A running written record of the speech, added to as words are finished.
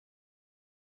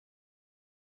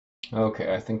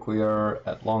Okay, I think we are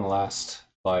at long last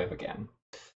live again.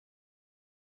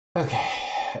 Okay.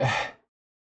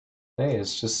 Today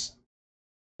is just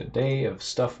a day of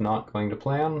stuff not going to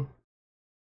plan,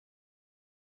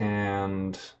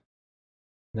 and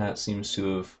that seems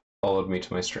to have followed me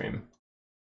to my stream.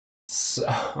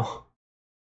 So,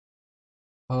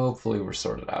 hopefully we're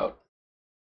sorted out,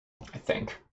 I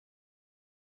think.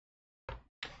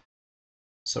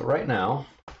 So right now,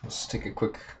 let's take a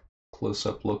quick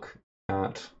close-up look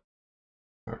at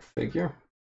our figure.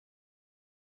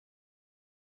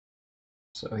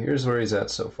 So here's where he's at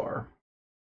so far.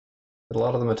 Got a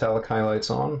lot of the metallic highlights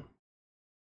on,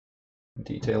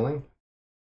 detailing.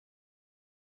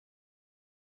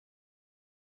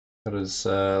 Got his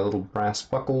little brass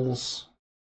buckles,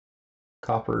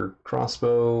 copper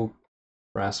crossbow,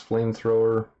 brass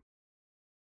flamethrower,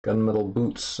 gunmetal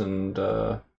boots, and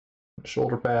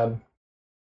shoulder pad.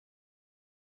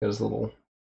 Got his little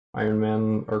Iron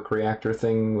Man arc reactor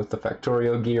thing with the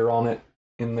Factorio gear on it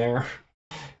in there,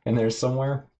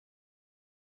 somewhere.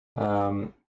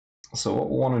 So what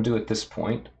we'll want to do at this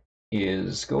point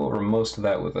is go over most of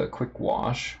that with a quick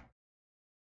wash.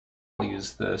 We'll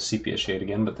use the sepia shade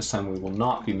again, but this time we will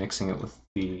not be mixing it with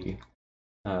the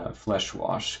flesh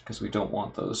wash because we don't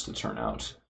want those to turn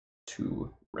out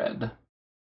too red.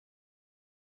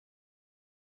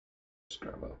 Just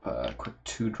grab up a quick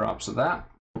 2 drops of that.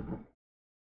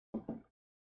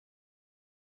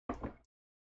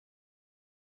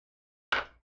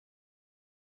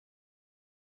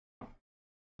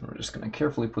 We're just going to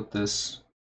carefully put this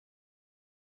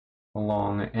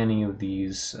along any of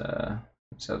these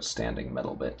outstanding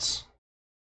metal bits,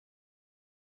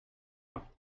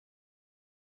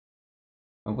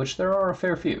 of which there are a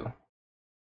fair few.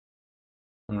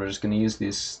 And we're just going to use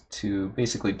these to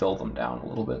basically dull them down a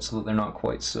little bit so that they're not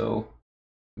quite so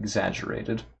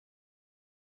exaggerated.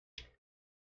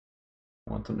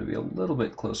 I want them to be a little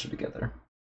bit closer together.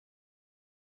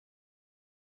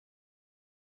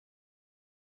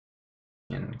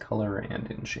 In color and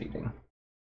in shading.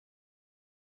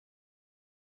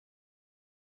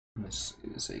 And this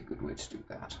is a good way to do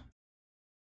that.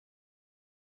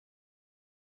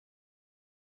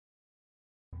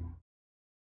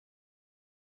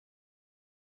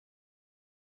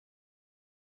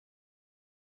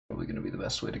 Probably going to be the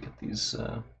best way to get these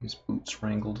boots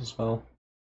wrangled as well.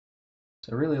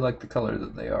 So I really like the color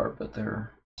that they are, but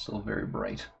they're still very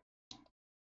bright.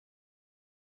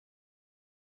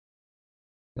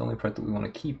 The only part that we want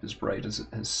to keep as bright as it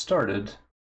has started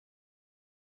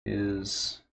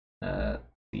is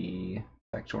the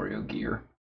Factorio gear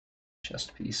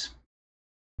chest piece,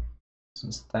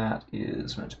 since that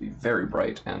is meant to be very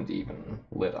bright and even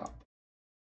lit up.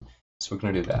 So we're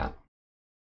going to do that.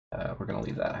 We're going to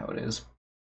leave that how it is.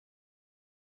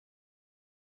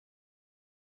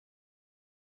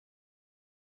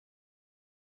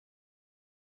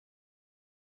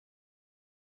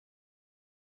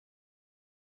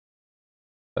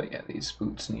 But yeah, these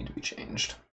boots need to be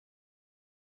changed.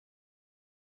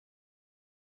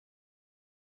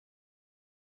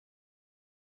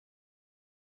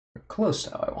 They're close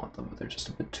to how I want them, but they're just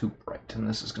a bit too bright, and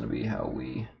this is going to be how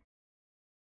we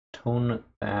tone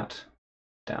that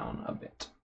down a bit.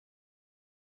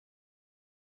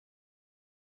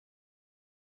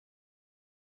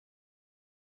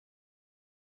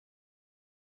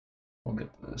 We'll get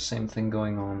the same thing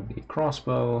going on the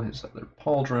crossbow, his other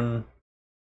pauldron.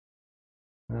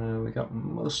 We got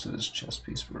most of his chest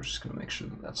piece, but we're just going to make sure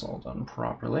that that's all done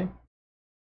properly.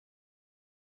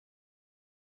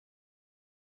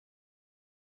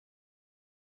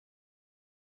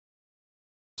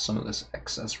 Some of this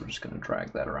excess, we're just going to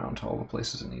drag that around to all the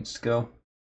places it needs to go.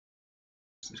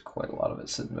 There's quite a lot of it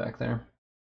sitting back there.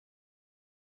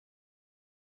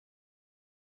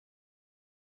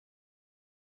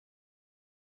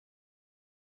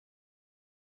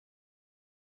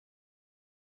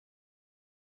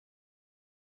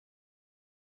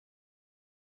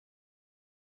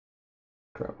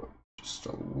 Grab just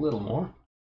a little more.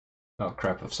 Oh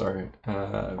crap, I'm sorry.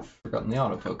 I've forgotten the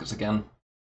autofocus again.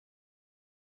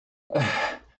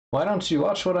 Why don't you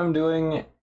watch what I'm doing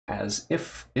as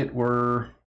if it were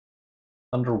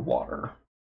underwater?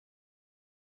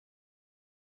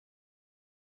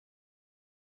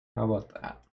 How about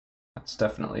that? That's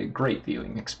definitely a great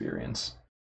viewing experience.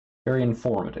 Very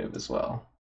informative as well.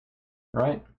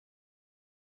 Right?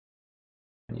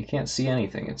 And you can't see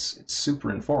anything. It's super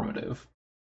informative.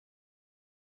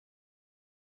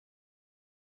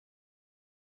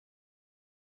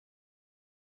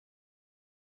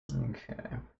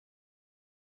 Okay.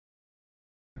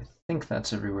 I think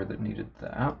that's everywhere that needed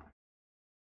that.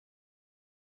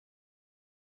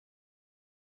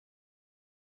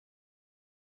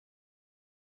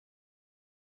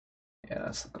 Yeah,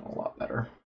 that's looking a lot better.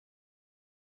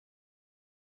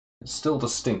 It's still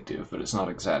distinctive, but it's not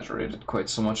exaggerated quite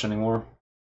so much anymore.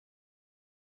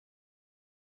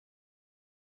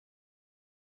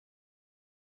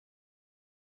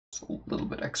 It's a little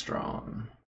bit extra on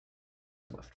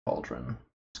left pauldron.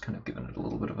 It's kind of giving it a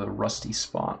little bit of a rusty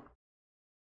spot,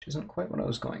 which isn't quite what I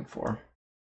was going for.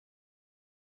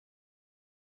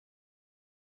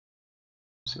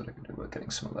 See what I can do about getting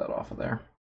some of that off of there.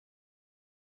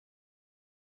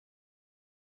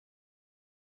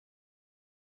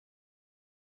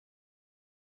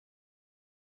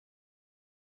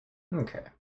 Okay.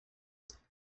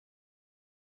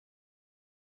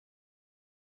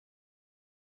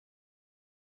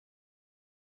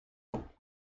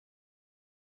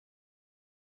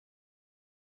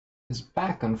 His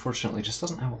back, unfortunately, just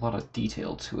doesn't have a lot of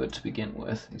detail to it to begin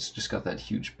with. He's just got that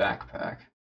huge backpack.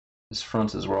 His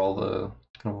front is where all the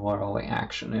kind of where all the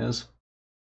action is.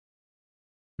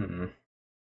 I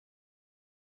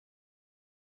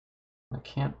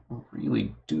can't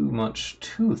really do much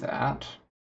to that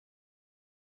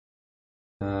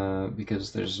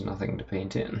because there's nothing to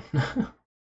paint in.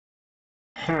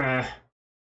 And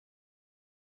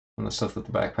the stuff that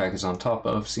the backpack is on top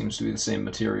of seems to be the same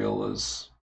material as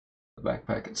the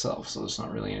backpack itself, so there's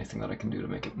not really anything that I can do to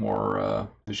make it more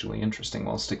visually interesting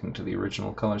while sticking to the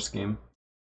original color scheme.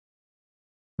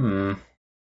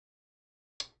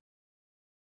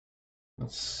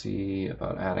 Let's see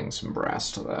about adding some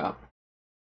brass to that.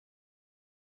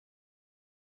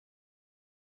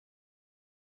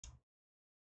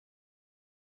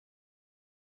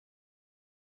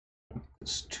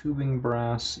 This tubing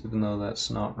brass, even though that's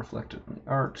not reflected in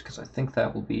the art, because I think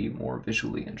that will be more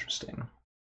visually interesting.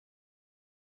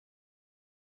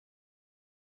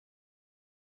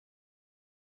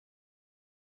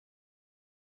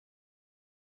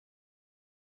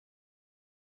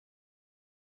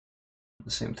 The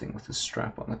same thing with the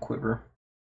strap on the quiver.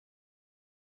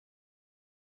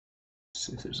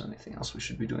 See if there's anything else we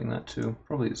should be doing that to.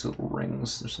 Probably these little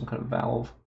rings. There's some kind of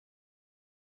valve.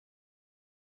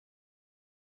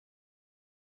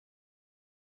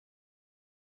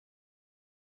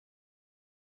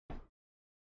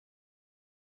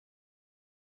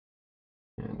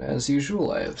 And as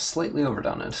usual, I have slightly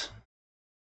overdone it.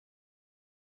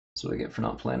 That's what I get for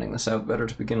not planning this out better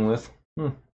to begin with.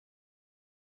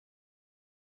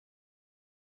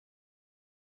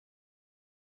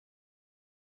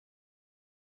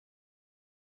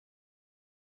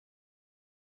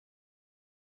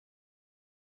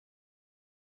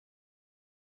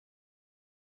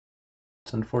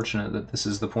 It's unfortunate that this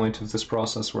is the point of this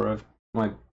process where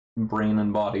my brain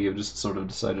and body have just sort of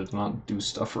decided to not do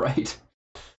stuff right.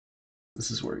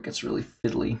 This is where it gets really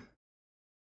fiddly.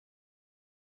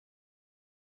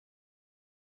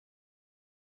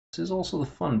 This is also the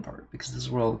fun part, because this is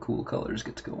where all the cool colors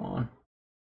get to go on.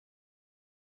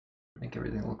 Make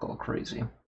everything look all crazy.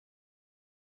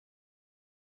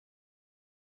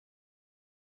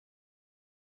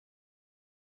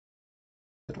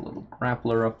 Get a little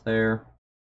grappler up there.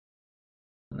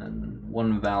 And then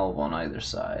one valve on either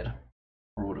side,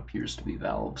 or what appears to be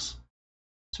valves.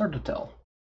 It's hard to tell.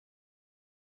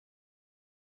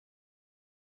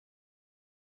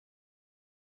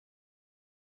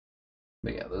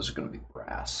 But yeah, those are going to be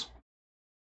brass.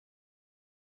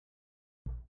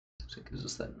 So it gives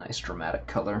us that nice dramatic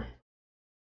color.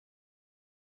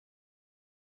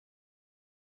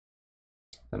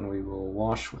 Then we will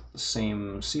wash with the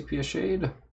same sepia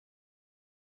shade.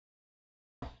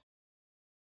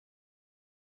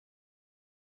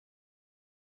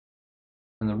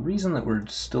 And the reason that we're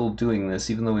still doing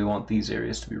this, even though we want these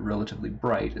areas to be relatively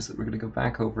bright, is that we're going to go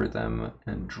back over them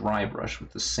and dry brush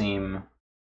with the same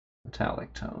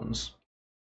metallic tones.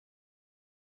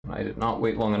 I did not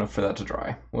wait long enough for that to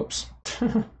dry. Whoops.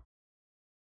 See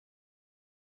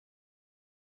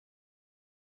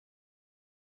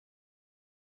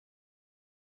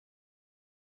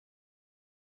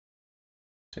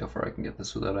how far I can get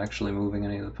this without actually moving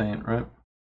any of the paint, right?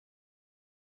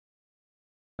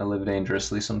 I live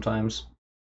dangerously sometimes.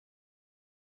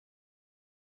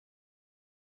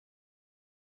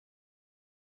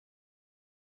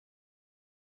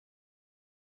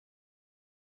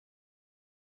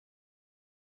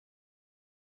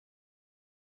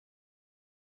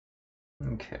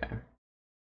 Okay.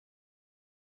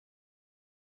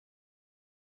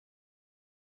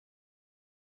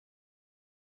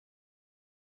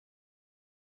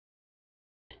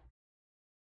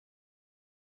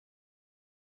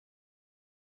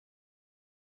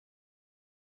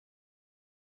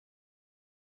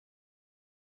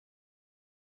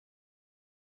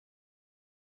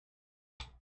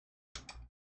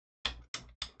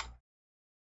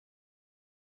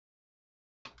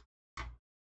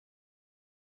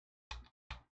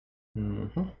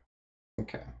 Mm-hmm.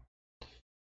 Okay.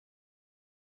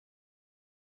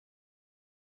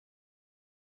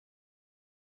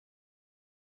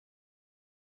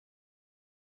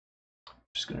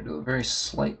 Just going to do a very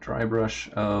slight dry brush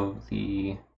of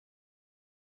the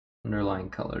underlying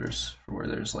colors for where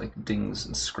there's like dings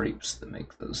and scrapes that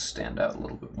make those stand out a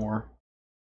little bit more.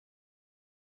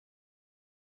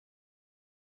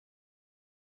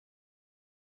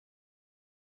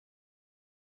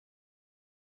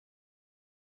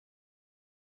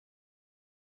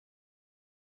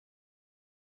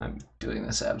 I'm doing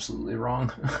this absolutely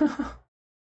wrong.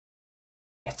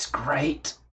 It's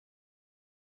great.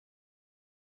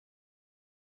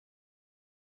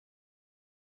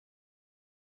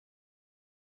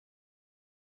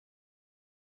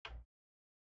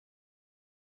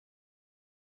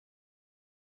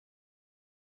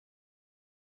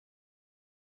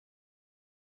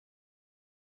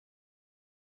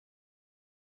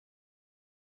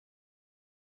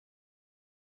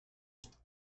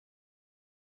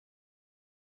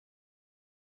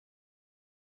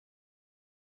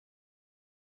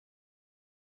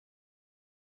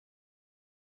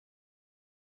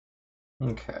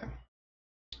 Okay,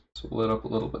 so lit up a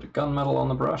little bit of gunmetal on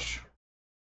the brush.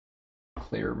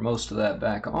 Clear most of that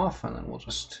back off, and then we'll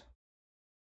just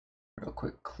real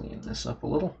quick clean this up a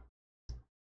little.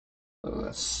 Oh,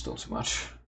 that's still too much.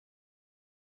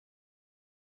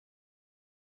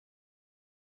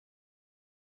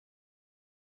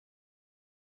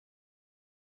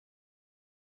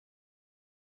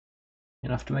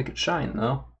 Enough to make it shine,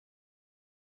 though.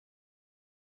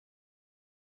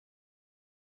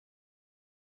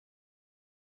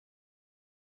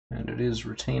 And it is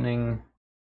retaining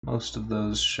most of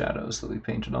those shadows that we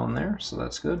painted on there, so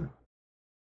that's good.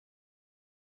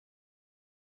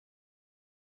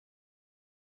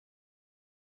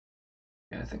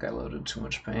 Yeah, I think I loaded too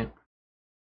much paint.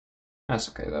 That's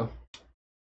okay, though.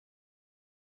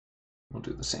 We'll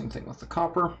do the same thing with the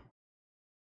copper.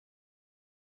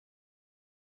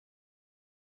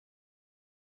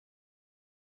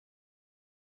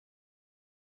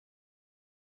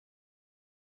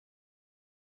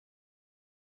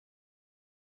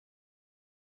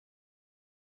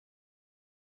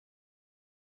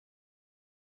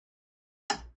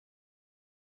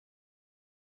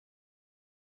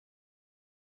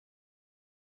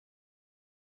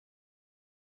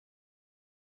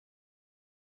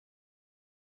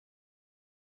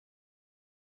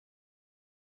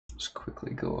 Just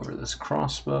quickly go over this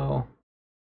crossbow.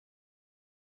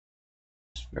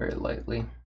 Just very lightly.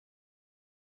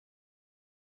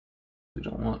 We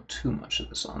don't want too much of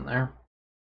this on there.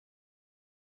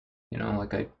 You know,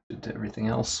 like I did to everything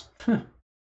else.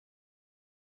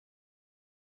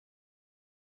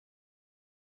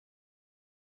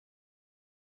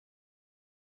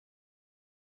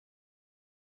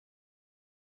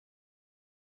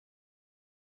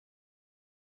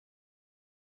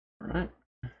 Alright.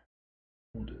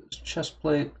 We'll do this chest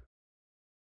plate.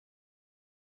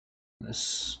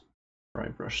 This dry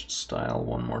brushed style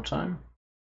one more time.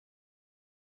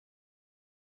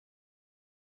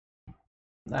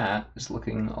 That is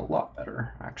looking a lot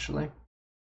better, actually.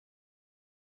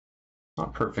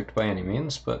 Not perfect by any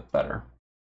means, but better.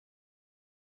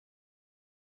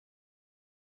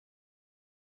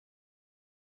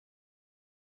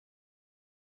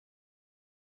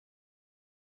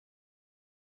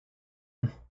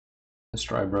 This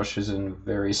dry brush is in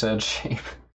very sad shape.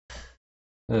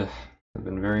 Ugh, I've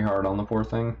been very hard on the poor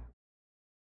thing.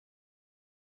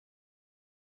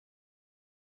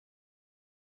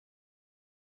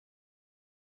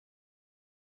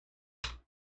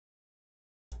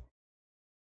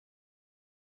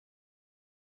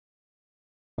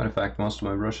 Matter of fact, most of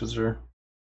my brushes are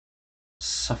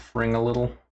suffering a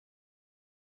little.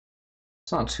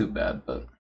 It's not too bad, but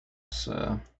it's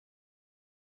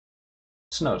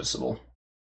noticeable.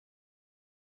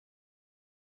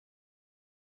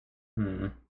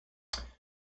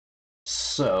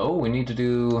 So we need to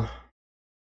do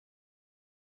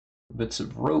bits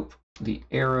of rope, the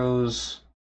arrows,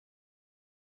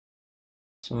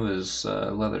 some of his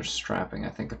leather strapping. I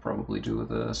think I probably do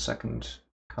with a second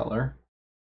color.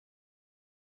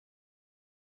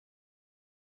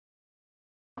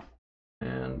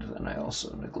 And then I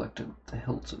also neglected the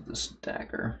hilt of this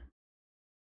dagger,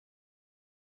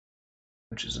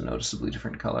 which is a noticeably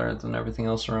different color than everything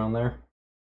else around there.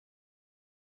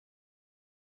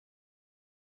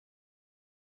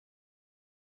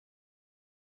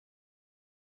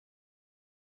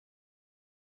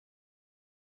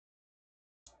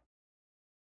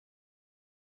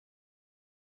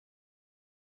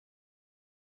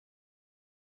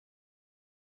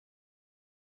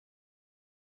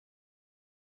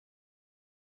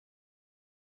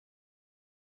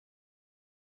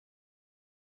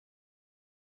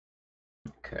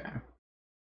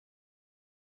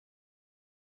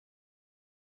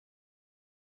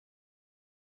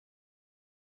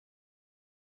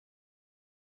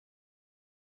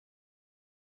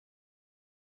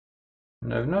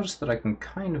 And I've noticed that I can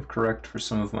kind of correct for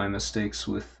some of my mistakes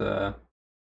with the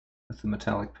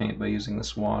metallic paint by using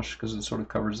this wash, because it sort of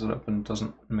covers it up and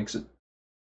makes it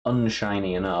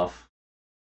unshiny enough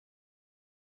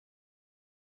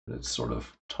that it's sort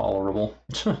of tolerable.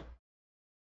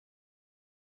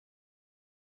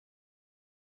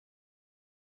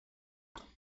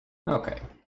 Okay.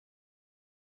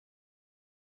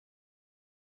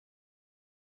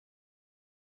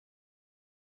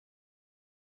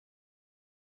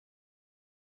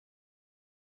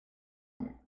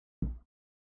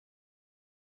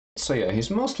 So yeah, he's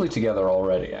mostly together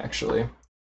already, actually.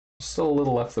 Still a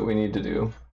little left that we need to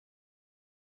do.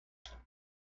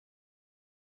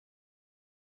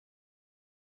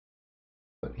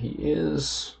 But he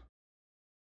is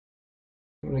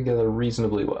coming together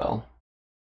reasonably well.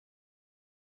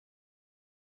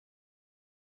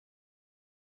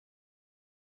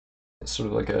 It's sort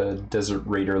of like a Desert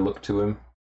Raider look to him.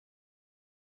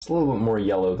 It's a little bit more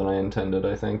yellow than I intended,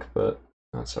 I think, but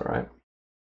that's alright.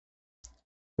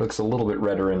 Looks a little bit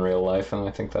redder in real life, and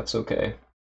I think that's okay.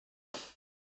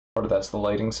 Part of that's the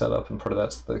lighting setup, and part of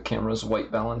that's the camera's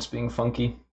white balance being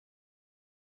funky.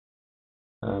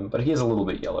 But he is a little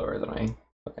bit yellower than I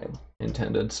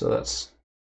intended, so that's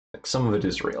like, some of it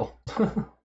is real.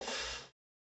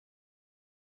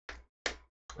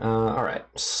 Alright,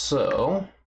 so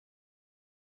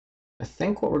I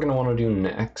think what we're going to want to do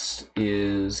next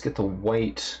is get the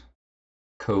white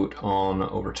coat on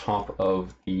over top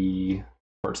of the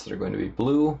parts that are going to be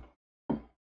blue.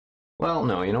 Well,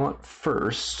 no, you know what?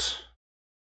 First,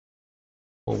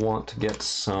 we'll want to get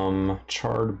some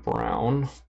charred brown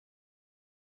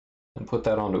and put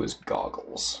that onto his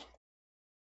goggles.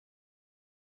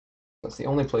 That's the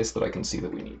only place that I can see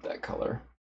that we need that color.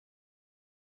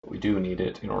 But we do need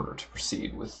it in order to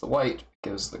proceed with the white,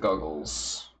 because the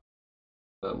goggles,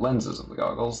 the lenses of the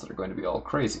goggles that are going to be all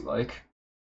crazy like,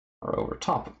 are over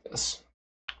top of this.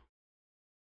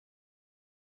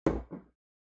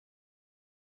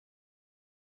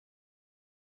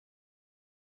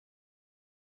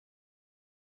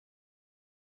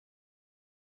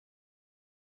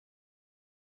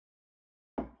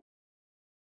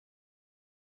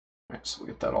 Alright, so we'll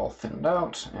get that all thinned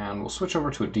out, and we'll switch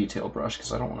over to a detail brush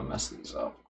because I don't want to mess these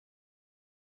up.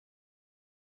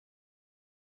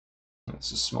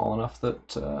 This is small enough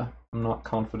that I'm not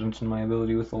confident in my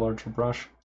ability with the larger brush.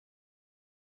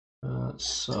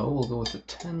 So we'll go with a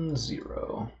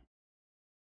 10-0.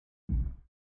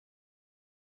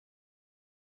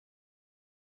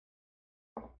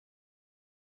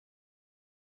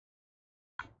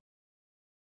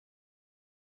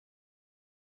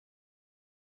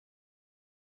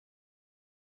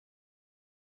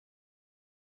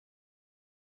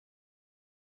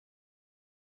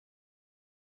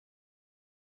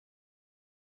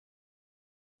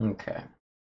 Okay. Looks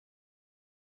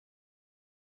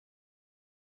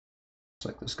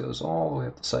like this goes all the way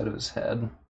up the side of his head.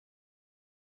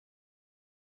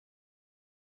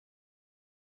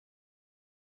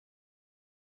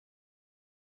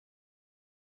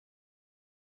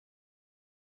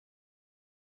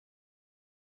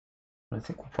 I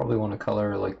think we'll probably want to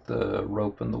color like the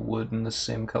rope and the wood in the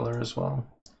same color as well.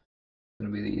 It's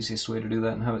going to be the easiest way to do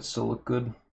that and have it still look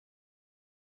good.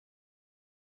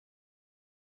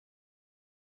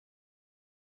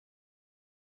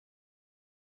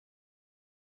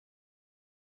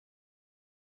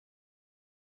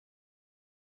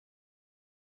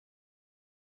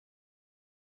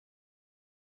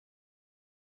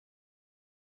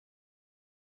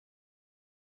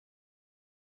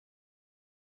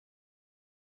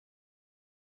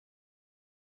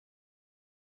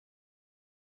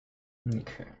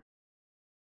 Okay.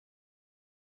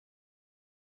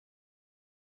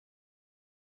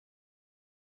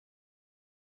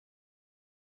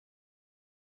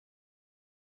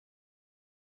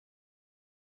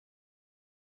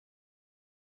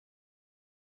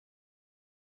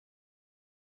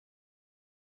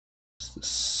 Is the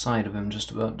side of him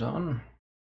just about done?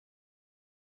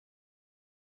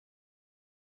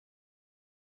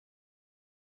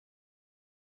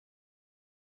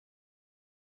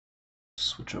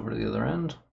 Switch over to the other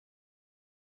end.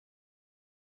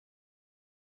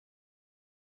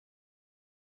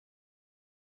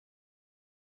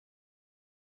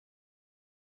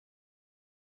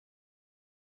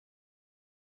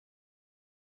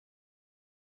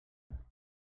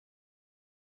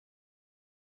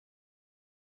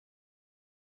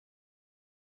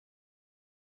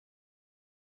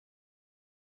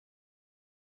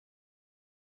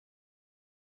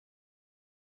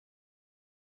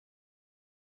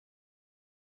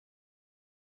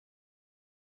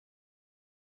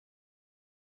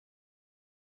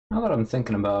 now that I'm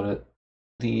thinking about it,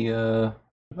 the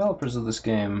developers of this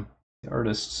game, the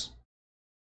artists,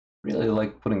 really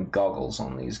like putting goggles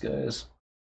on these guys.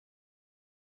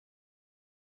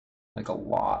 Like a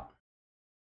lot.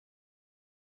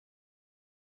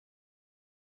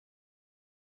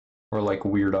 Or like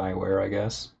weird eyewear, I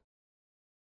guess.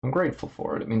 I'm grateful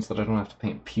for it. It means that I don't have to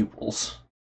paint pupils.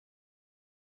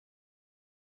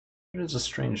 It is a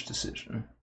strange decision.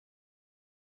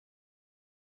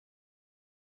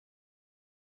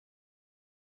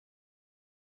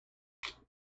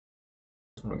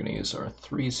 We're going to use our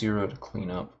 3-0 to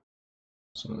clean up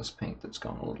some of this paint that's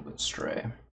gone a little bit stray.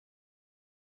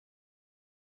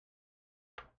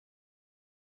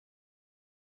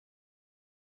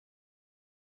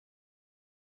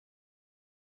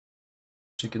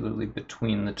 Particularly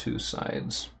between the two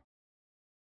sides.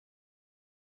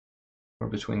 Or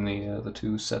between the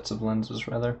two sets of lenses,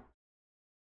 rather.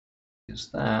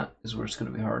 Because that is where it's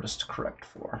going to be hardest to correct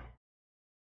for.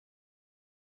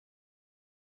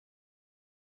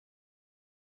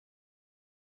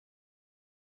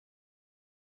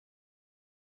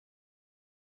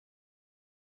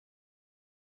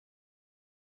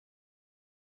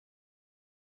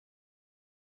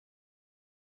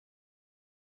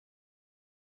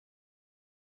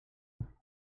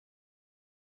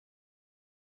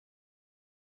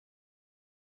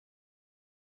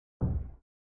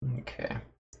 Okay.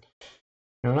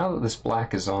 Now that this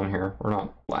black is on here, or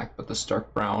not black, but this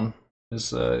dark brown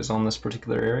is on this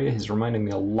particular area, he's reminding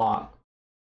me a lot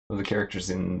of the characters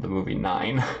in the movie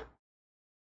 9.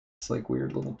 It's like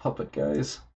weird little puppet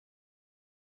guys.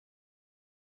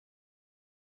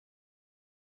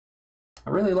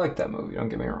 I really liked that movie, don't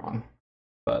get me wrong,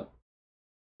 but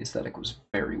the aesthetic was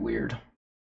very weird.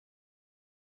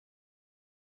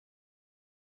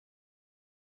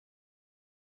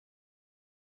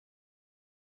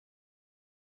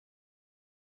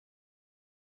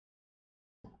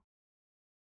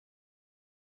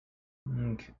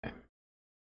 Okay.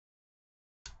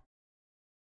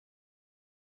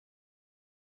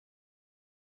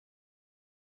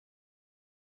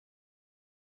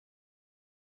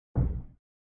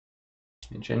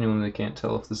 I genuinely can't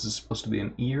tell if this is supposed to be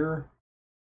an ear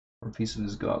or a piece of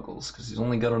his goggles, because he's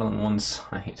only got it on one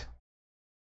side.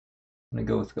 I'm gonna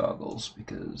go with goggles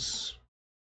because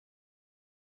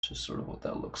it's just sort of what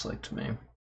that looks like to me.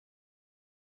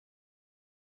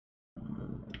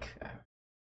 Okay.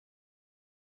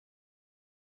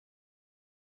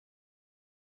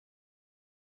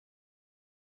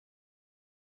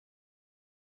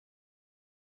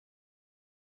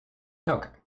 Okay.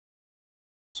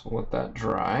 So let that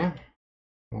dry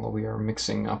while we are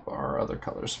mixing up our other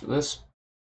colors for this.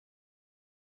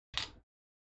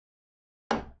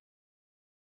 So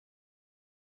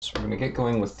we're going to get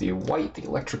going with the white, the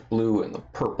electric blue, and the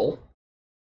purple.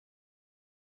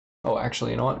 Oh,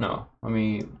 actually, you know what? No. Let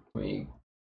me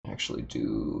actually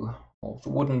do all the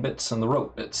wooden bits and the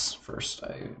rope bits first.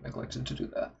 I neglected to do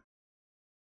that.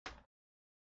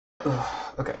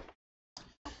 Ugh, okay.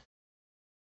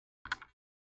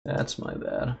 That's my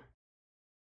bad.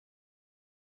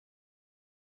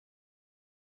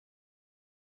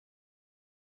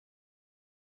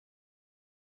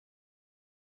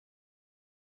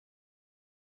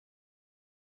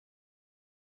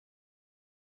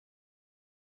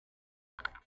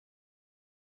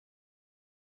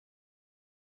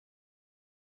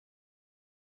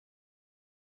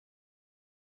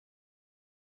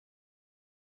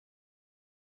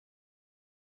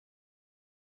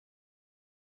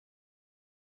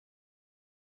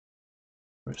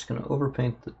 We're just going to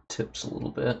overpaint the tips a little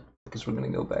bit because we're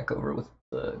going to go back over with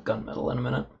the gunmetal in a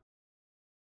minute.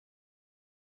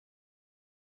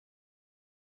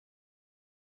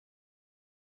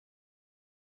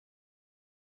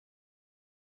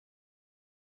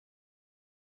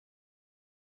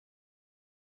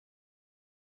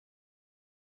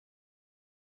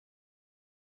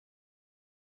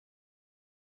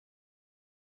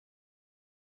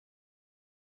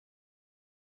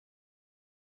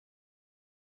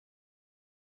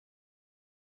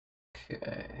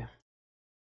 Okay.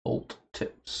 Bolt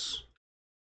tips.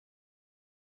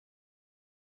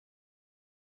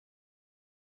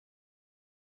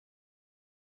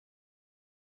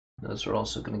 Those are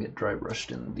also going to get dry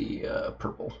brushed in the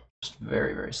purple, just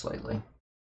very, very slightly.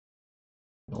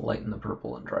 I'll lighten the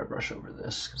purple and dry brush over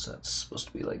this because that's supposed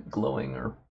to be like glowing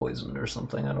or poisoned or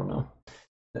something. I don't know.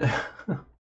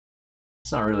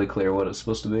 It's not really clear what it's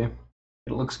supposed to be.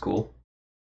 It looks cool.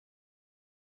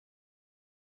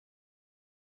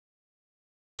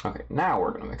 Okay, now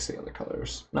we're going to mix the other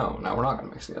colors. No, now we're not going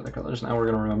to mix the other colors. Now we're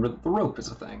going to remember that the rope is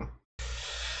a thing.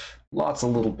 Lots of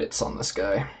little bits on this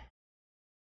guy.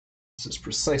 This is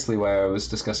precisely why I was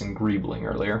discussing greebling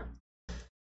earlier.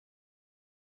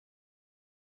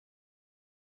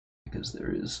 Because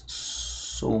there is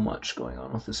so much going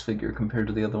on with this figure compared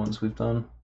to the other ones we've done.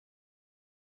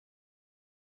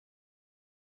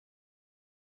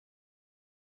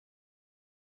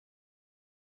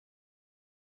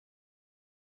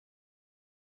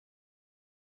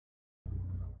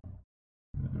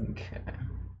 Okay.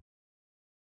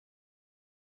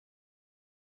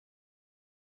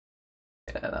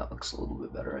 Yeah, that looks a little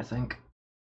bit better, I think.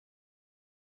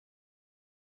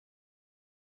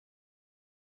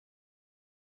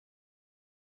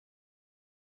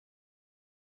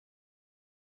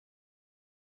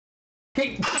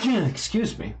 Hey,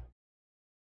 excuse me.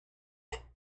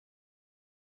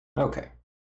 Okay.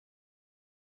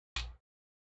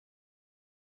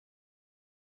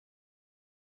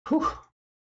 Whew.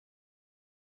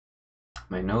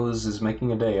 My nose is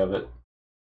making a day of it.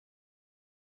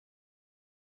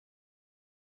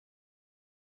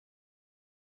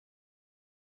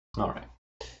 Alright.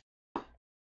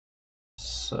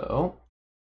 So,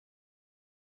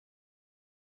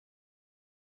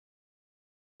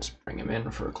 just bring him in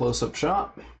for a close-up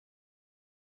shot.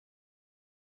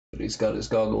 But he's got his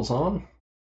goggles on.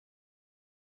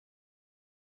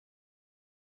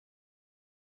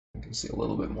 You can see a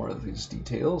little bit more of these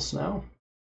details now.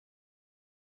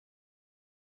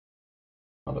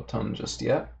 Not a ton just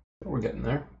yet, but we're getting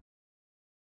there.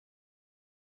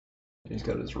 He's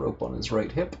got his rope on his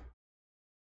right hip.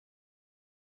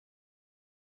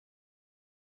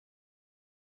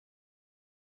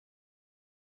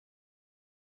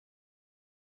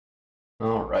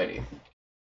 Alrighty.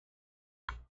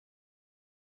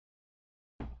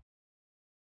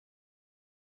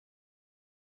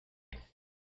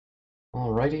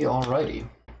 Alrighty.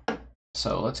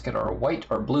 So let's get our white,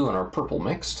 our blue, and our purple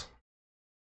mixed.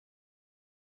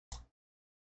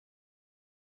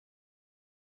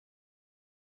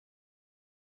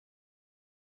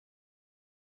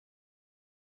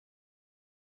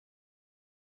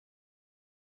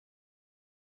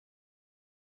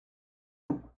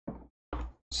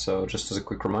 So just as a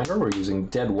quick reminder, we're using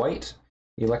Dead White,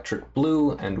 Electric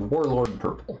Blue, and Warlord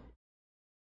Purple.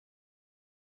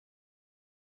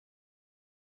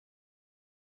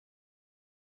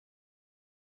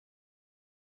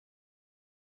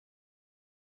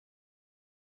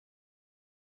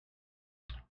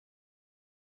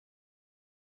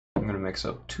 I'm going to mix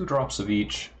up 2 drops of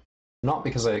each, not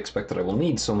because I expect that I will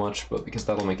need so much, but because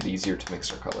that'll make it easier to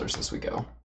mix our colors as we go.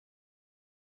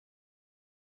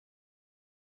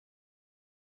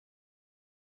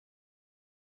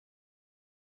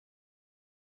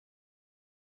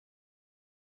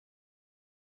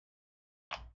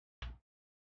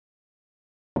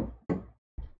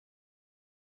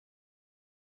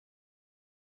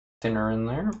 Thinner in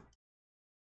there.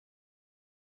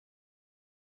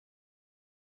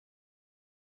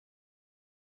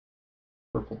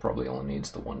 Purple probably only needs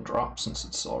the 1 drop since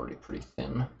it's already pretty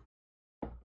thin.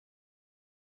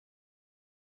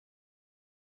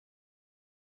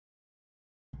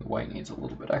 The white needs a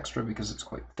little bit extra because it's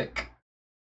quite thick.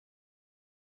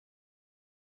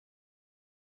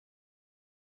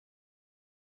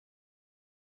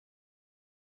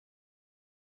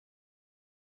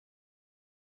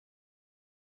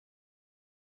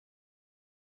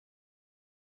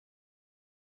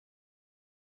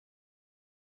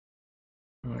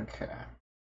 Okay.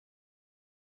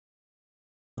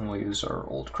 And we'll use our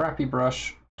old crappy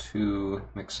brush to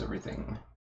mix everything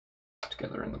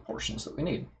together in the portions that we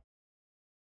need.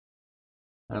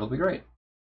 And it'll be great.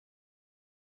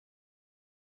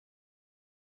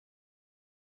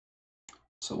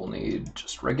 So we'll need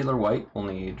just regular white, we'll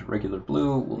need regular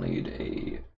blue, we'll need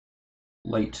a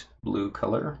light blue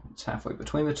color. It's halfway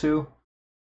between the two.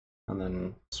 And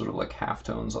then sort of like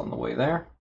halftones on the way there.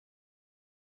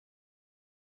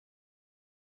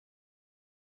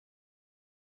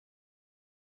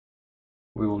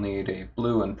 We will need a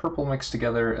blue and purple mixed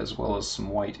together as well as some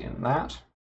white in that.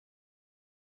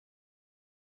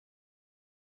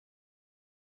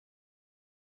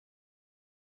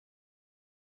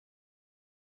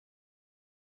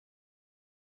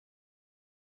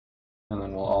 And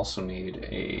then we'll also need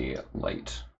a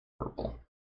light purple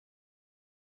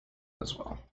as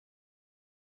well.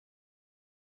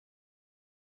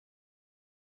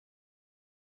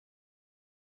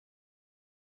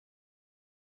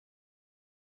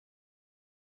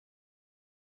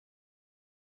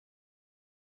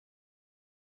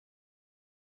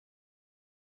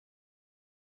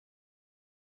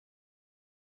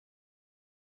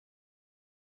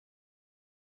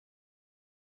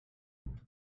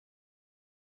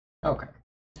 Okay,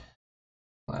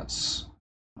 I'm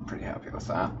pretty happy with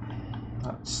that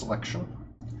selection.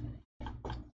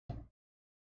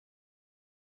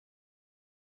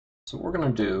 So what we're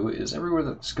going to do is everywhere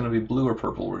that's going to be blue or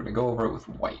purple, we're going to go over it with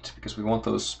white, because we want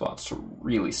those spots to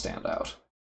really stand out.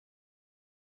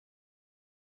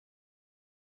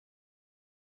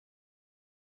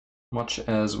 Much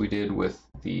as we did with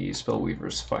the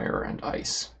Spellweaver's Fire and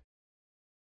Ice.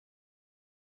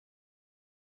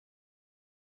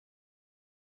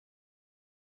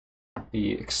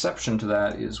 The exception to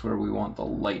that is where we want the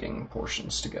lighting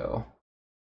portions to go.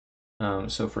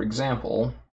 So for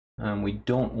example, we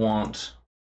don't want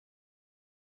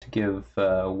to give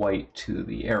white to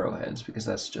the arrowheads, because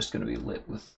that's just going to be lit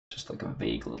with just like a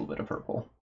vague little bit of purple.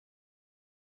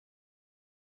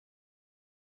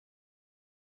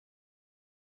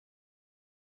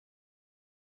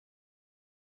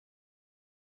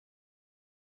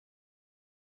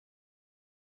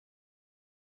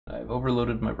 I've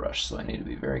overloaded my brush, so I need to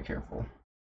be very careful.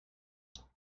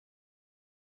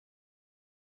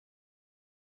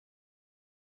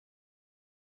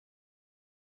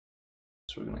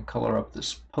 So we're going to color up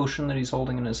this potion that he's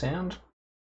holding in his hand.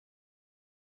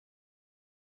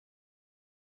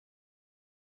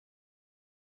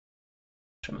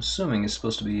 Which I'm assuming is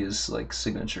supposed to be his like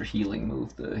signature healing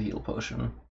move, the heal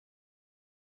potion.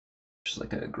 Which is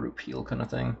like a group heal kind of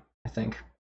thing, I think.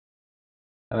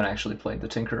 I haven't actually played the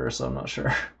Tinkerer, so I'm not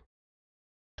sure.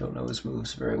 Don't know his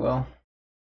moves very well.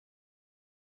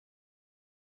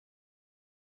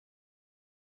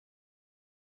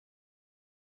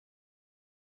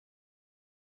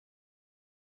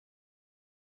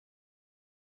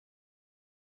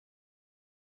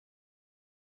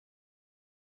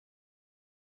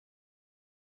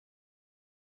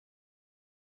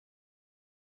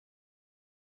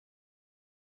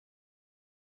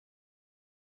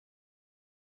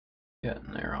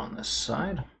 Getting there on this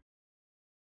side.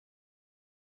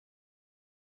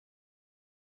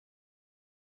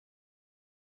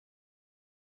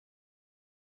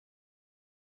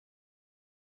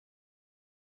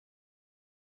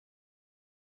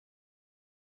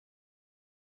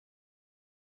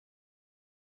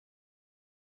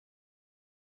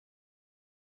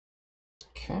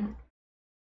 Okay.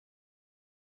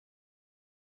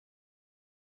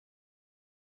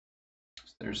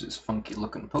 So there's his funky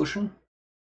looking potion.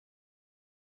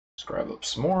 Let's grab up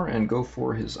some more and go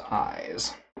for his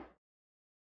eyes.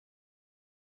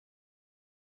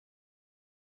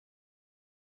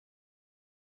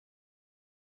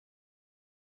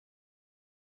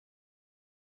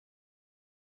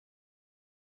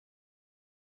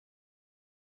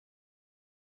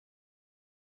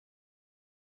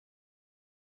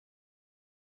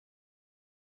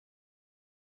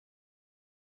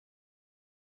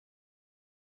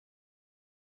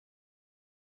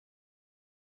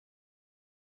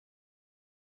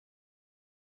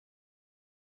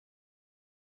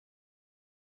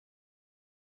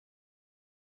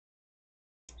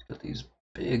 He's got these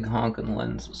big honking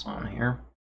lenses on here.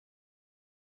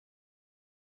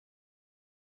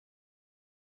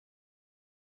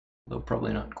 Though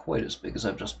probably not quite as big as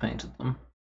I've just painted them.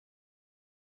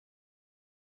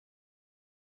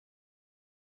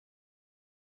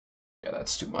 Yeah,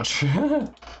 that's too much.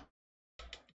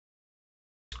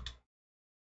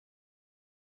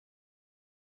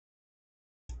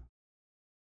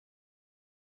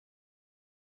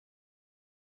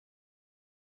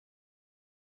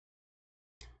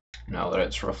 Now that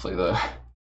it's roughly the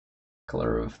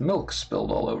color of milk spilled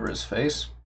all over his face,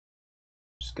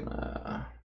 just gonna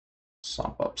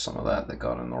sop up some of that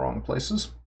got in the wrong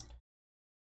places.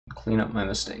 Clean up my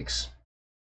mistakes.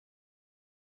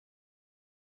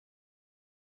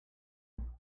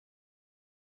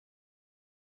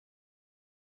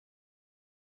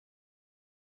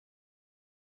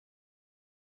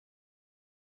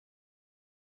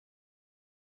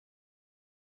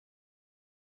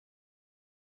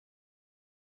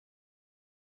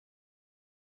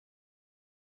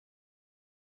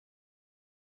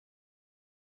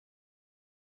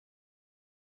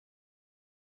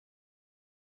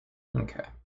 Okay.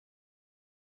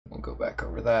 We'll go back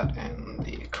over that and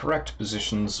the correct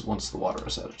positions once the water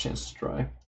has had a chance to dry.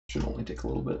 Should only take a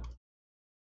little bit.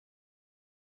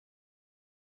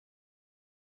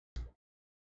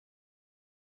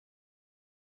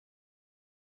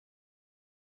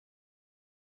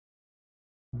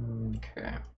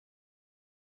 Okay.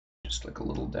 Just like a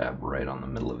little dab right on the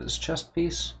middle of his chest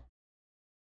piece.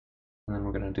 And then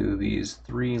we're going to do these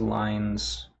 3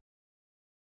 lines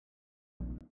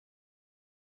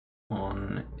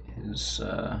on his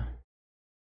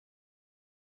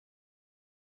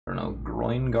I don't know,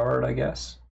 groin guard, I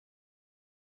guess.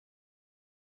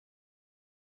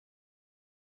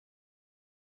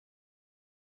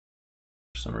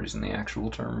 For some reason, the actual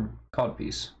term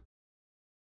codpiece.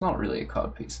 It's not really a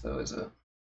codpiece, though, is it?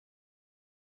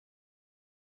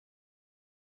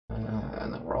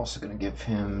 And then we're also going to give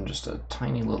him just a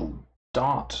tiny little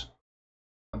dot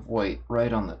of white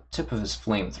right on the tip of his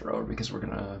flamethrower because we're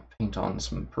going to paint on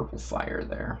some purple fire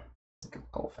there. Make it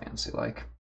all fancy like.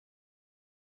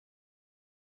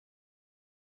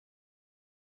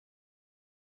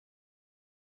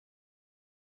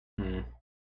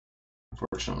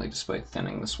 Unfortunately, despite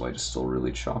thinning, this white is still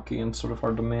really chalky and sort of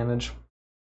hard to manage.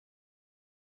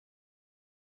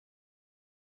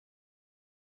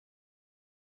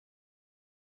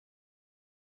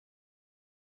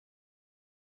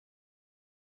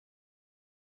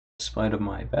 Despite of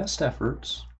my best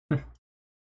efforts.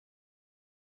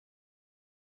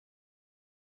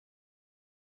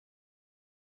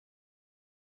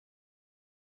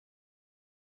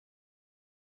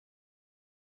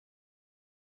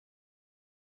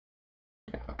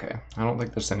 Okay, I don't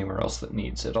think there's anywhere else that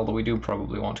needs it, although we do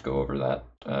probably want to go over that,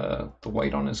 the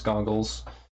white on his goggles,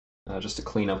 just to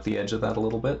clean up the edge of that a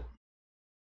little bit.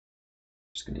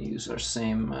 Just going to use our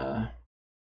same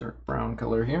dark brown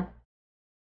color here.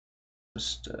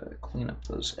 Just clean up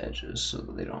those edges so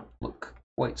that they don't look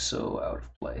quite so out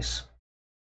of place.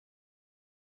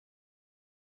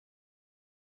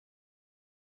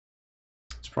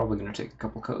 It's probably going to take a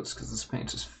couple coats because this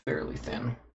paint is fairly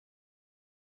thin.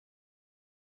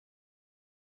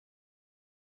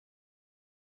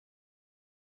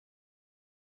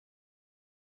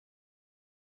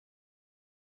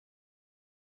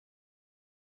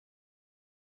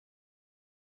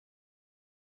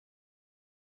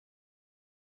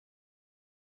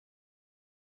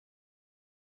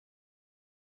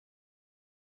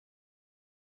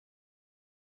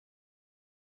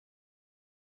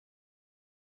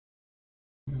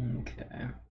 Okay.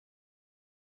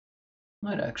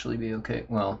 Might actually be okay.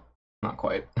 Well, not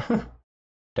quite.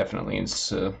 Definitely needs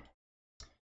to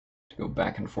go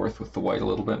back and forth with the white a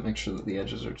little bit, make sure that the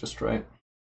edges are just right.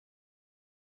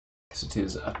 Because it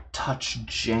is a touch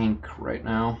jank right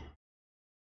now.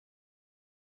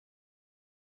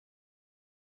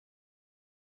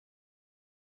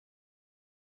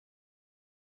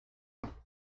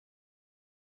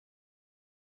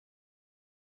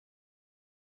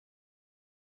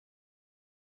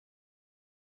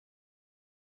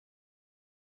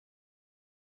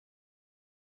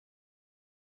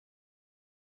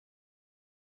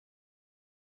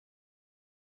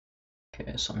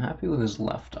 Okay, so I'm happy with his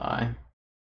left eye.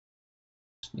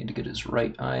 Just need to get his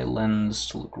right eye lens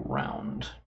to look round.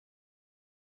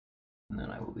 And then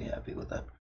I will be happy with it.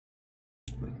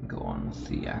 We can go on with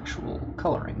the actual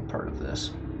coloring part of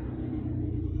this.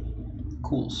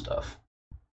 Cool stuff.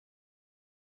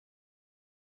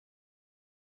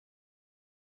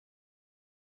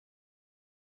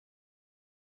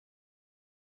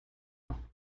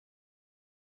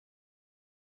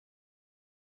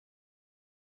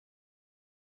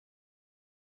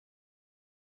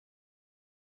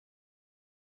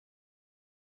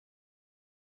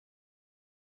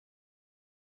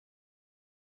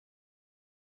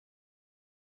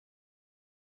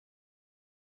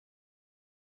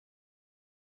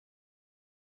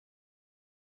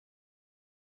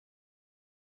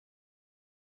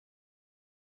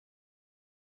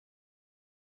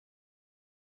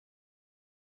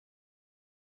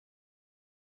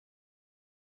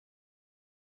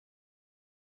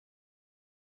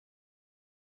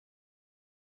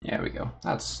 There we go.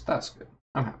 That's good.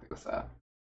 I'm happy with that.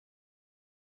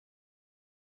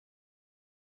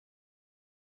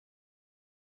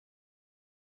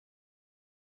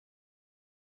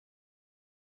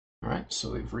 Alright,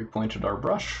 so we've repointed our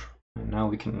brush, and now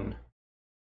we can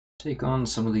take on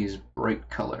some of these bright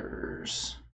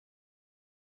colors.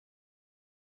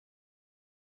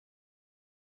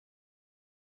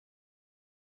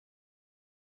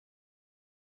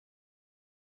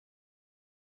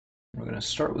 We're going to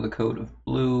start with a coat of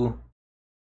blue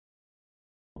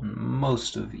on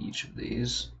most of each of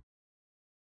these.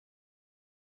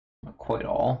 Not quite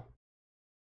all.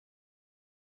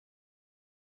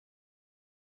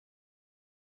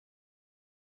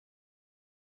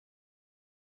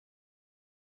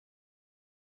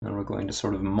 Then we're going to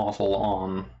sort of mottle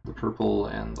on the purple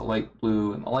and the light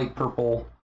blue and the light purple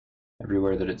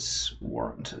everywhere that it's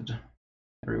warranted,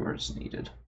 everywhere it's needed.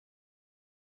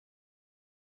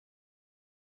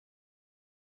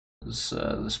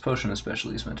 This potion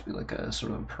especially is meant to be like a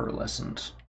sort of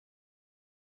pearlescent,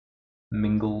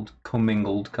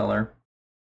 commingled color.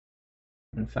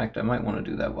 In fact, I might want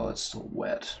to do that while it's still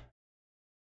wet.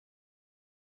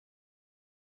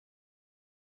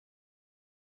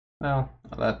 Well,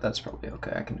 that's probably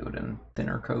okay. I can do it in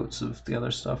thinner coats of the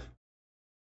other stuff.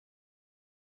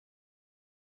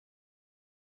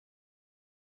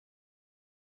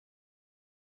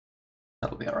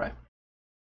 That'll be all right.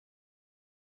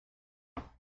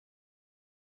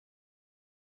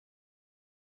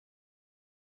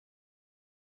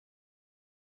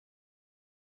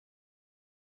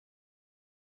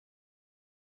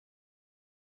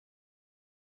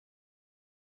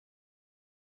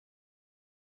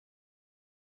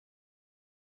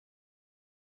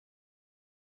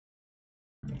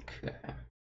 Okay.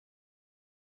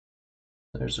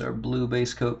 There's our blue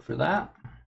base coat for that.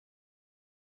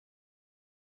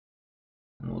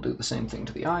 And we'll do the same thing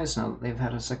to the eyes now that they've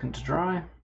had a second to dry.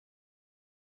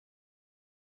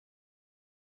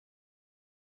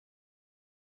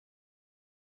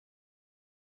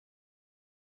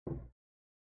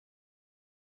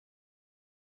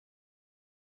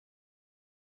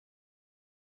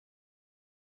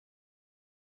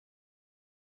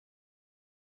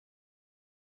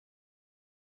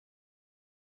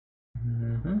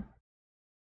 Mm-hmm.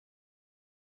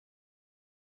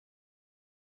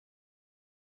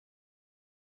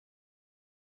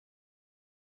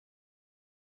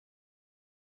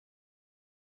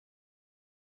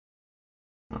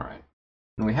 All right.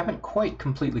 And we haven't quite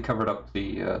completely covered up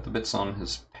the bits on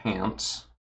his pants,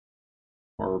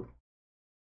 or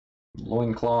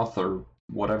loincloth, or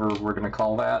whatever we're going to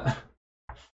call that.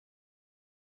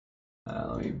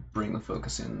 Let me bring the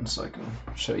focus in so I can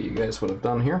show you guys what I've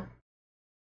done here.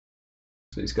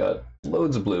 So he's got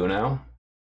loads of blue now.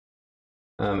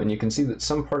 And you can see that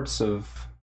some parts of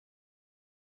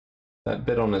that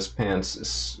bit on his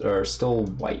pants are still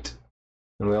white.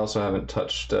 And we also haven't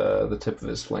touched the tip of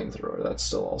his flamethrower. That's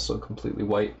still also completely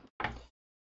white.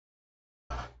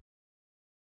 We're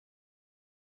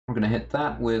going to hit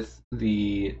that with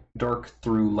the dark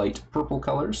through light purple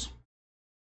colors.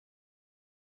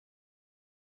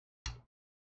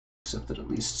 Except that at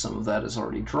least some of that is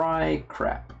already dry.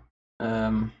 Crap.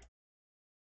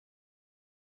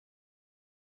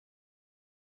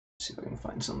 See if I can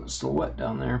find some that's still wet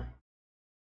down there.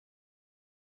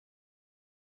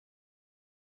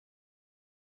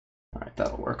 All right,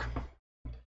 that'll work.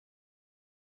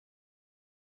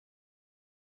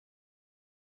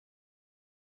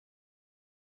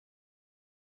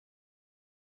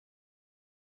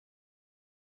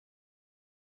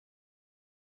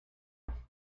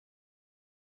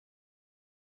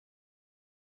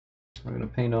 We're going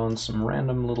to paint on some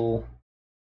random little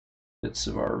bits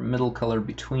of our middle color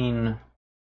between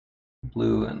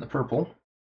blue and the purple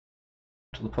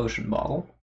to the potion bottle.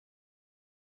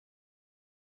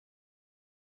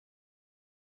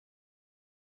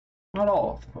 Not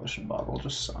all of the potion bottle,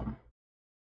 just some.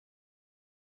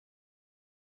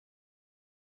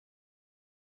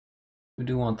 We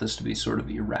do want this to be sort of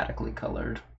erratically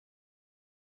colored.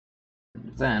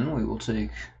 And then we will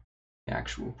take the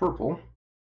actual purple,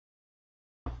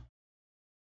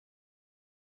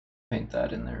 paint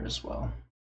that in there as well.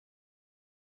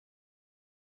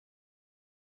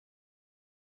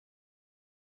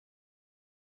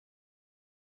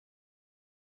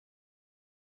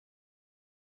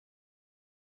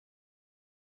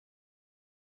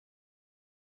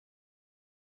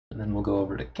 And then we'll go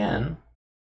over it again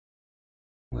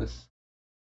with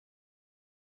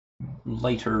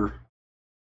lighter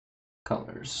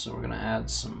colors. So we're going to add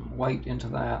some white into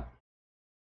that.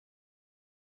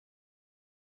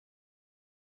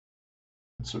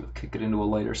 And sort of kick it into a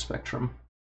lighter spectrum.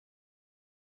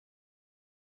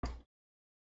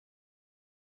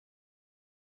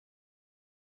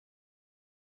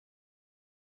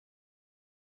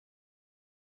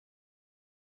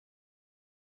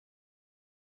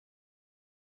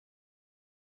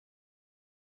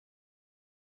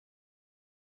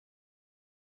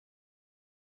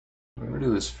 I'm going to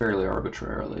do this fairly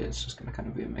arbitrarily. It's just going to kind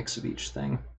of be a mix of each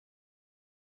thing.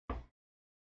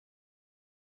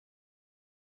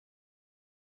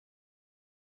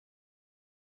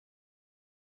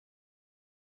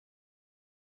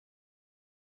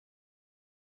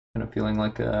 Kind of feeling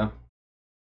like a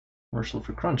commercial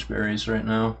for Crunch Berries right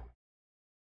now.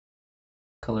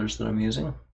 Colors that I'm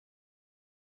using.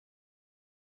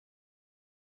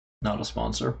 Not a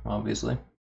sponsor, obviously.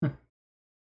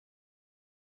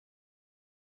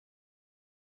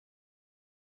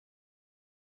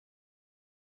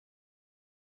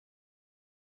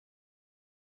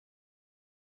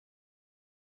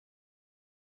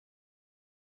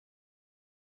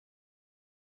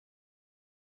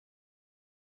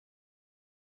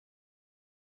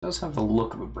 It does have the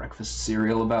look of a breakfast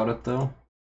cereal about it, though.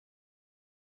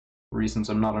 Reasons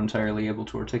I'm not entirely able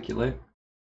to articulate.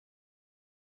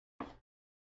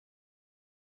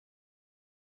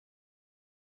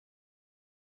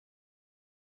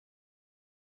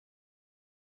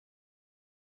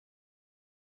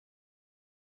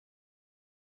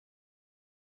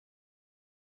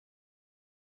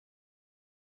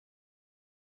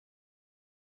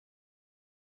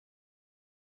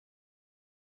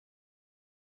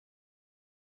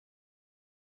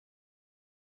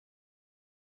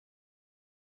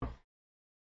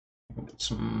 Get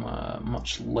some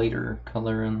much lighter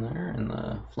color in there in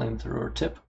the flamethrower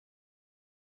tip.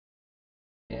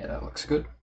 Yeah, that looks good.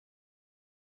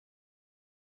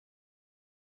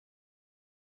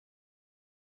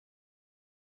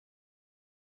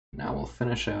 Now we'll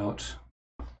finish out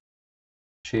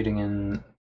shading in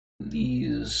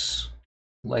these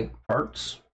leg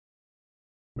parts,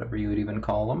 whatever you would even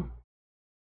call them.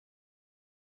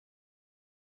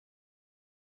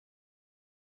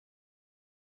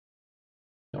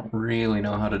 Don't really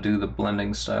know how to do the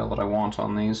blending style that I want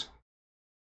on these.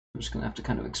 I'm just gonna have to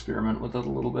kind of experiment with it a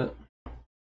little bit.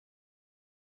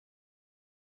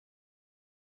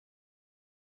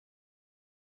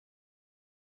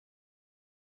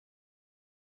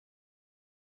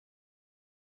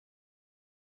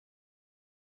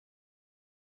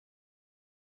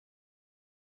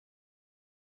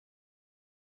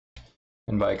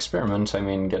 And by experiment, I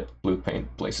mean get blue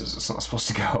paint places it's not supposed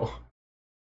to go.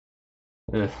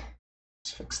 Ugh.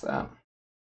 Let's fix that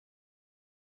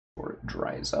before it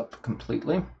dries up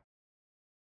completely.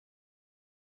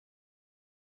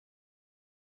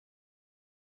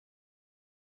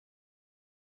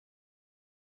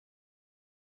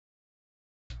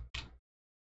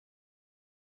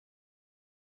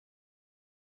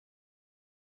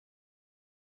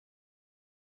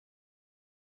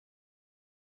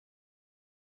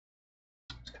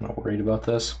 Kind of worried about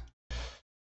this.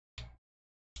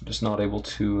 I'm just not able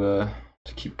to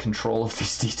keep control of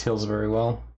these details very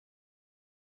well.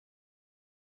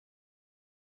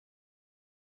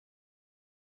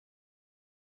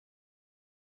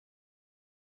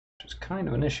 Which is kind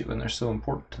of an issue when they're so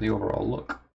important to the overall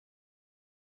look.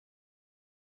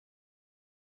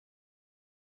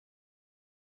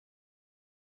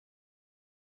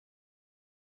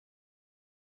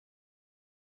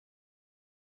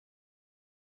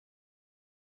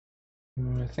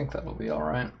 I think that'll be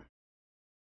alright.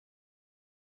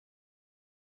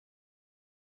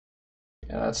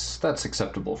 Yeah, that's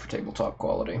acceptable for tabletop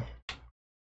quality.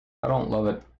 I don't love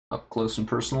it up close and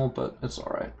personal, but it's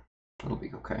alright. It'll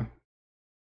be okay.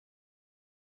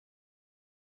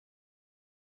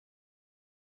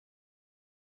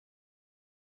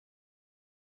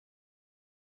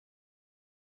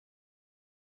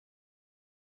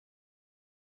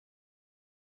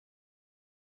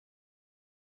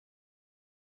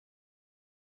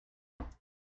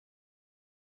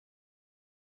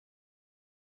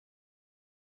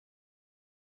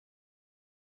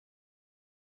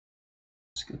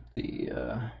 Let's get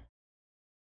the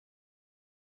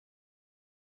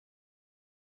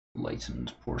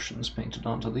lightened portions painted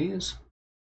onto these.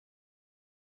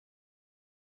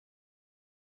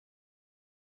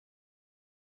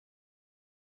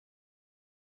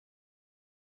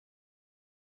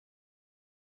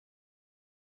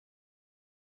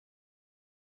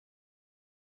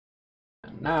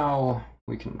 And now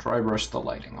we can dry brush the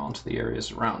lighting onto the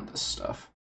areas around this stuff.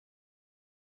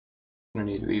 It's going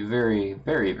to need to be very,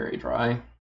 very, very dry.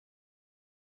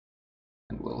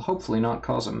 And will hopefully not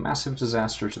cause a massive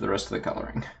disaster to the rest of the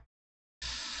coloring.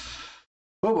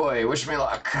 Oh boy, wish me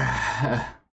luck.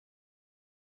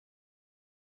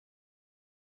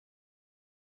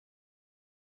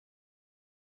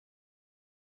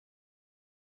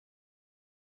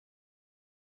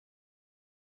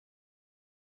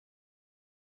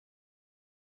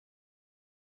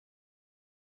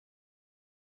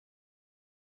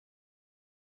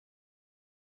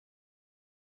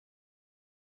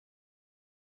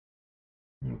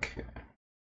 Okay.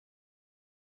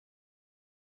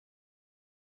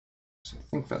 So I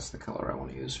think that's the color I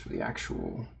want to use for the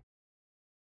actual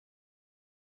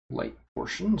light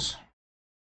portions.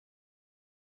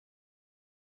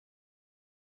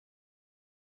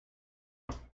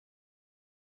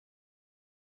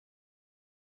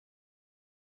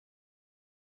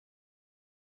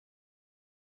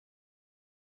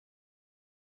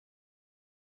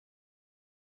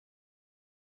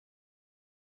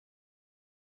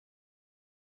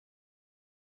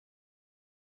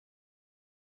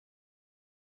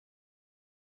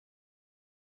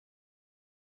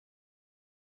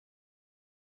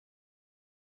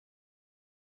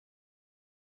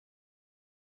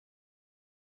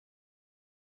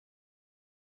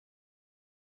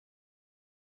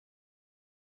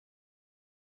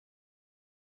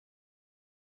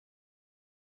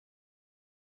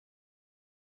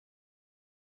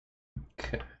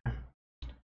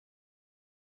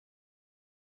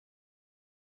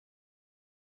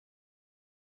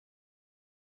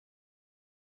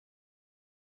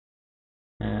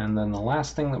 And then the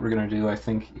last thing that we're going to do, I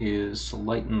think, is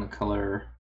lighten the color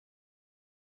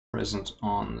present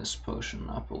on this potion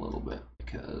up a little bit,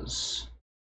 because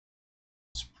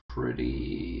it's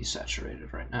pretty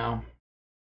saturated right now.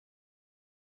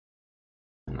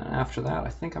 And then after that, I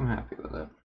think I'm happy with it.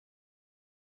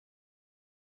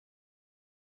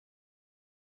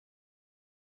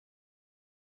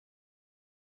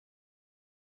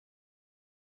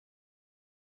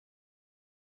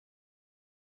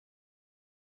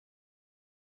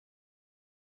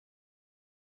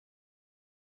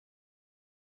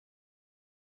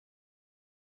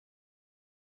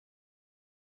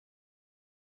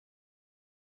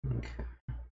 Okay.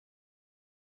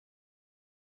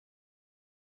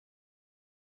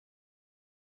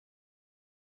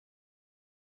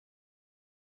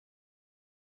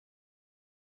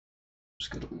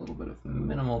 Just get a little bit of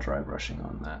minimal dry brushing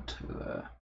on that to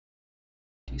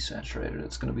desaturate it.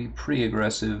 It's going to be pretty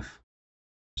aggressive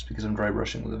just because I'm dry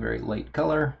brushing with a very light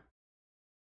color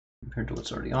compared to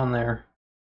what's already on there.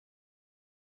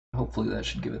 Hopefully that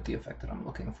should give it the effect that I'm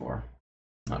looking for.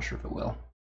 Not sure if it will.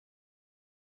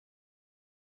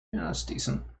 Yeah, that's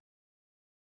decent.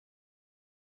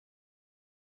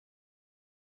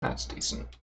 That's decent.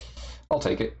 I'll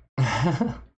take it.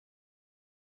 Let's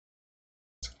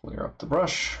clear up the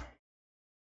brush.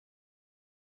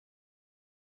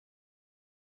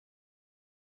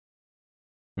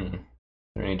 I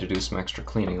need to do some extra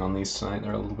cleaning on these tonight.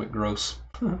 They're a little bit gross.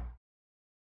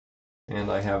 And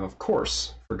I have, of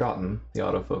course, forgotten the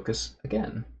autofocus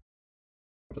again.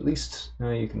 But at least now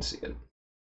you can see it.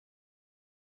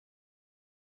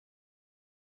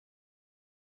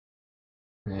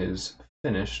 His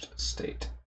finished state.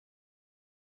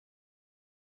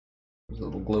 There's a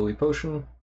little glowy potion.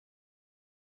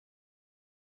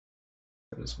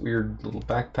 Got this weird little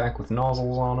backpack with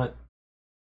nozzles on it.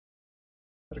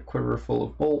 Got a quiver full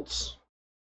of bolts.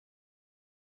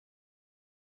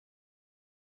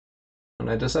 And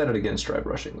I decided against dry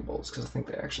brushing the bolts because I think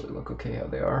they actually look okay how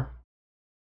they are.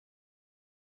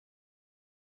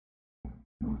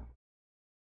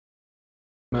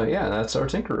 But yeah, that's our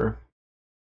Tinkerer.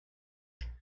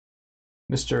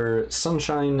 Mr.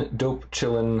 Sunshine Dope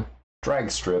Chillin'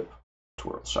 Dragstrip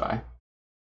Twirl Shy.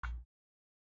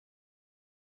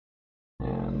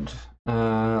 And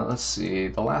let's see,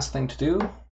 the last thing to do,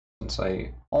 since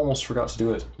I almost forgot to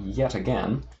do it yet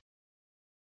again,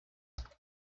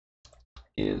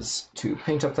 is to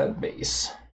paint up that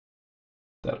base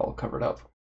that all covered up.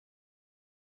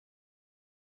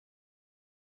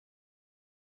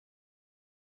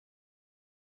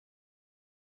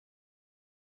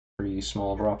 3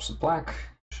 small drops of black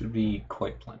should be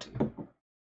quite plenty.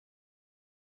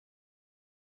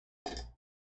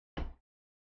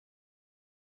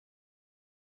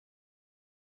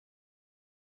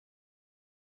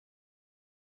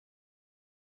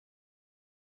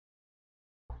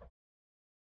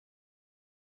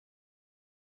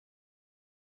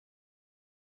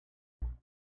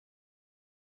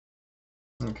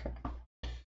 Okay.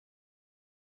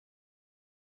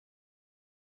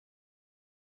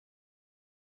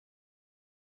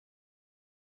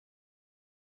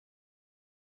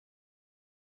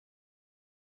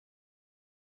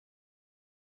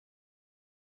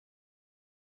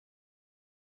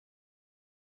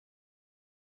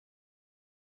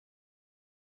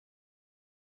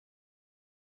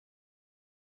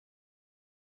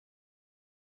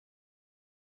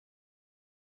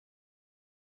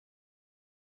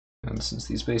 And since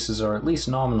these bases are at least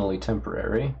nominally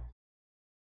temporary,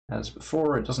 as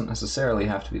before, it doesn't necessarily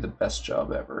have to be the best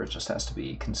job ever, it just has to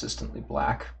be consistently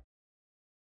black.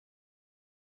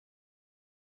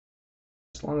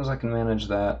 As long as I can manage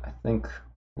that, I think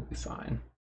we'll be fine.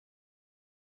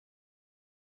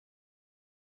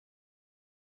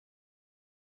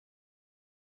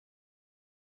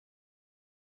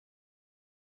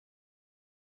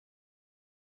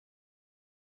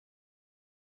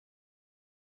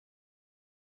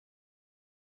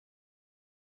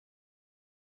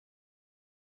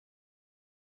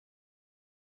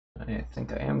 I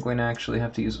think I am going to actually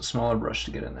have to use a smaller brush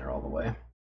to get in there all the way.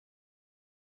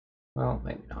 Well,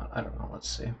 maybe not. I don't know. Let's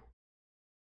see.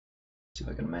 See if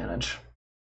I can manage.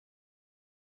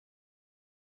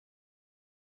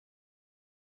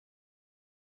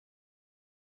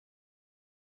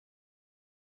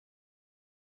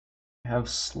 I have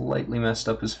slightly messed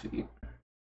up his feet.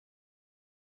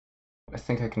 I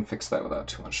think I can fix that without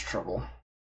too much trouble.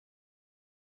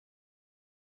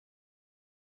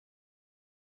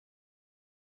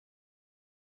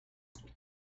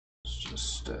 Let's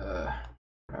just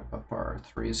wrap up our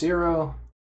 3-0.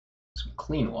 Some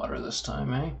clean water this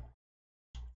time, eh?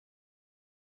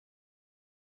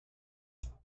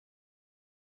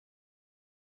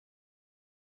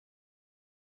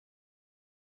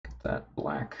 that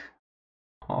black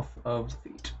off of the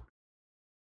feet.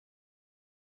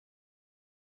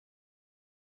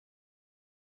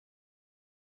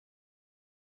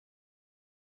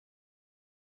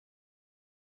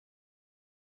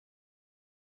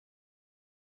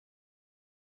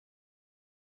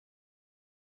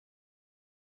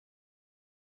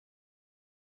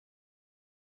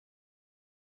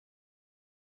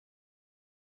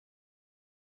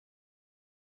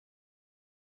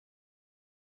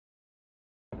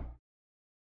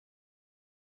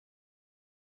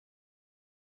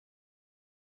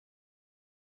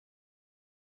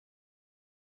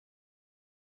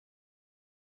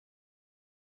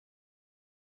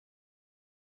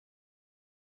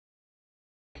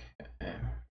 Okay.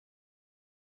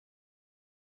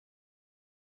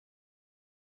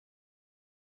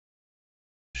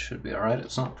 Should be alright.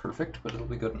 It's not perfect, but it'll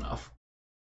be good enough.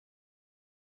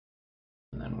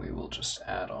 And then we will just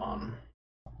add on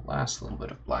the last little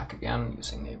bit of black again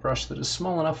using a brush that is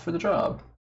small enough for the job.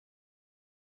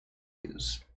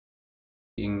 Because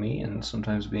being me and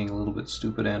sometimes being a little bit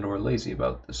stupid and or lazy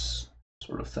about this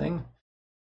sort of thing,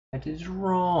 that is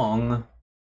wrong.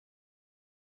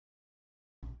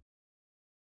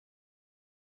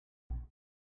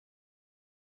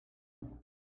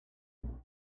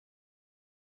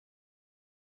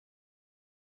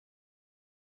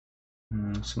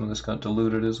 Some of this got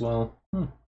diluted as well.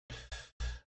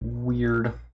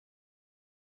 Weird.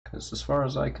 Because as far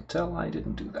as I could tell, I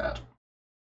didn't do that.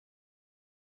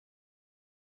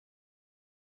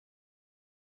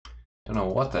 Don't know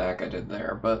what the heck I did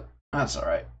there, but that's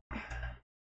alright.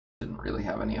 Didn't really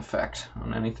have any effect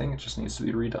on anything, it just needs to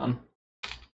be redone.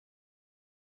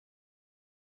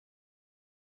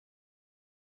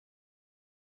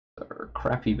 Our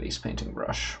crappy base painting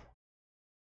brush.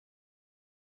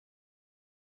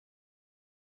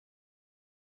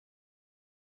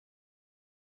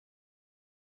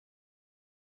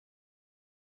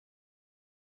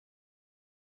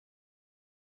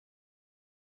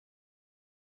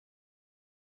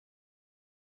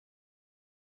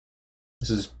 This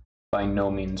is by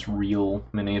no means real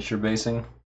miniature basing,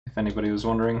 if anybody was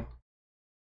wondering.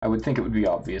 I would think it would be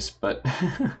obvious, but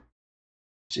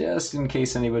just in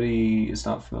case anybody is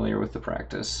not familiar with the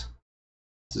practice,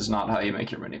 this is not how you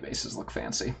make your mini bases look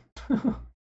fancy.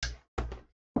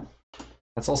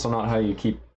 That's also not how you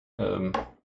keep a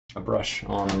brush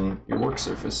on your work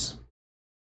surface.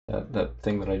 That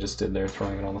thing that I just did there,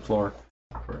 throwing it on the floor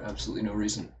for absolutely no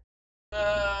reason.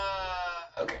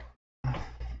 Okay.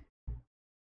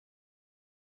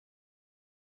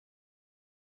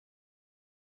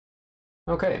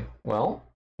 Okay, well,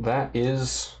 that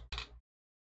is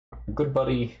Good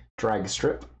Buddy drag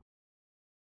strip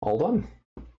all done.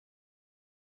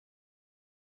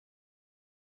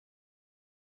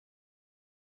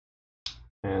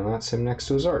 And that's him next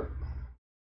to his art.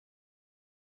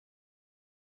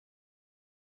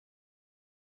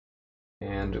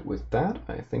 And with that,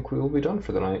 I think we will be done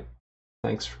for the night.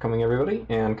 Thanks for coming, everybody,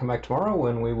 and come back tomorrow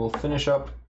when we will finish up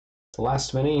the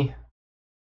last mini,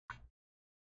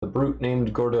 the brute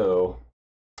named Gordeau.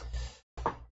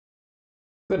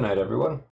 Good night, everyone.